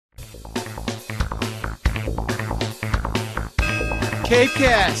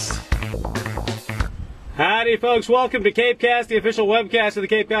CapeCast. Howdy folks, welcome to CapeCast, the official webcast of the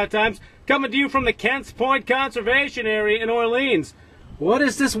Cape Cod Times, coming to you from the Kents Point Conservation Area in Orleans. What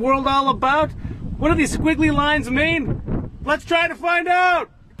is this world all about? What do these squiggly lines mean? Let's try to find out!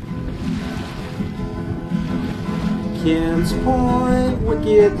 Kents Point,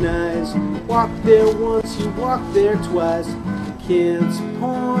 wicked nice. Walk there once, you walk there twice. Kents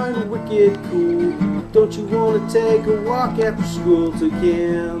Point, wicked cool. Don't you want to take a walk after school to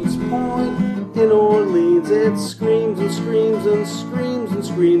Kents Point in Orleans? It screams and screams and screams and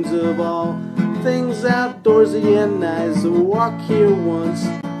screams of all things outdoorsy and nice. So walk here once,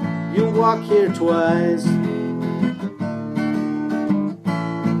 you walk here twice.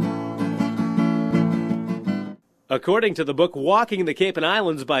 According to the book Walking the Cape and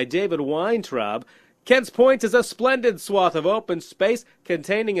Islands by David Weintraub, Kents Point is a splendid swath of open space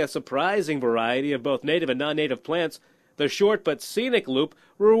containing a surprising variety of both native and non-native plants. The short but scenic loop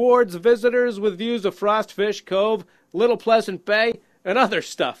rewards visitors with views of Frostfish Cove, Little Pleasant Bay, and other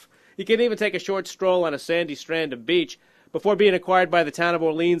stuff. You can even take a short stroll on a sandy strand of beach. Before being acquired by the town of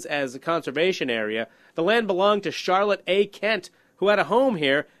Orleans as a conservation area, the land belonged to Charlotte A. Kent, who had a home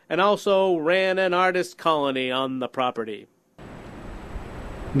here and also ran an artist colony on the property.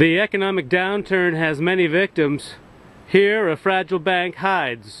 The economic downturn has many victims. Here, a fragile bank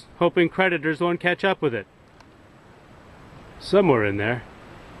hides, hoping creditors won't catch up with it. Somewhere in there.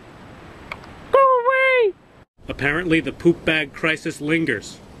 Go away! Apparently, the poop bag crisis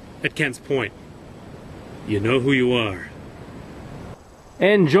lingers at Kents Point. You know who you are.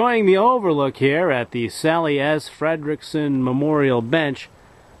 Enjoying the overlook here at the Sally S. Fredrickson Memorial Bench.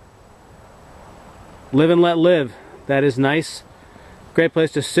 Live and let live. That is nice. Great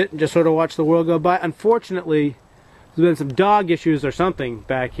place to sit and just sort of watch the world go by. Unfortunately, there's been some dog issues or something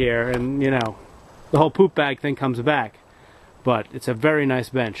back here, and, you know, the whole poop bag thing comes back. But it's a very nice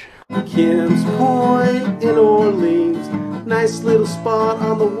bench. Kents Point in Orleans, nice little spot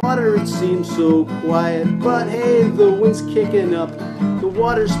on the water. It seems so quiet, but hey, the wind's kicking up, the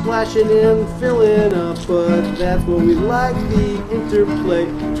water's splashing and filling up. But that's what we like, the interplay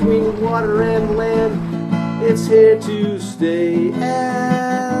between water and land. It's here to stay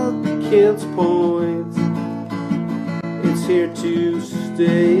at Kents Point. It's here to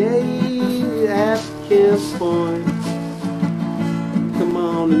stay at Kents Point. Come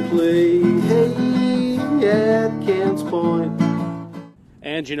on and play, hey, at Kents Point.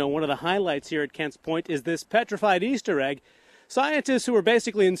 And you know, one of the highlights here at Kents Point is this petrified Easter egg. Scientists who are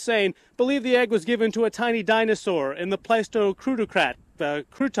basically insane believe the egg was given to a tiny dinosaur in the Pleistocruticrat, the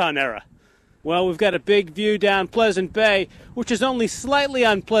Crouton era. Well, we've got a big view down Pleasant Bay, which is only slightly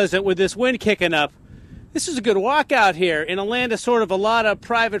unpleasant with this wind kicking up. This is a good walk out here in a land of sort of a lot of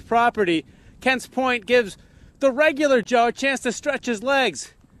private property. Kents Point gives the regular Joe a chance to stretch his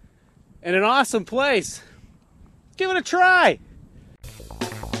legs. And an awesome place. Give it a try.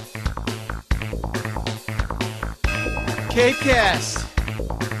 CapeCast.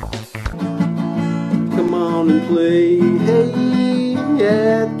 Come on and play, hey,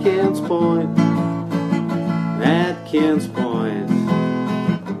 at Kents Point. At Kents Point.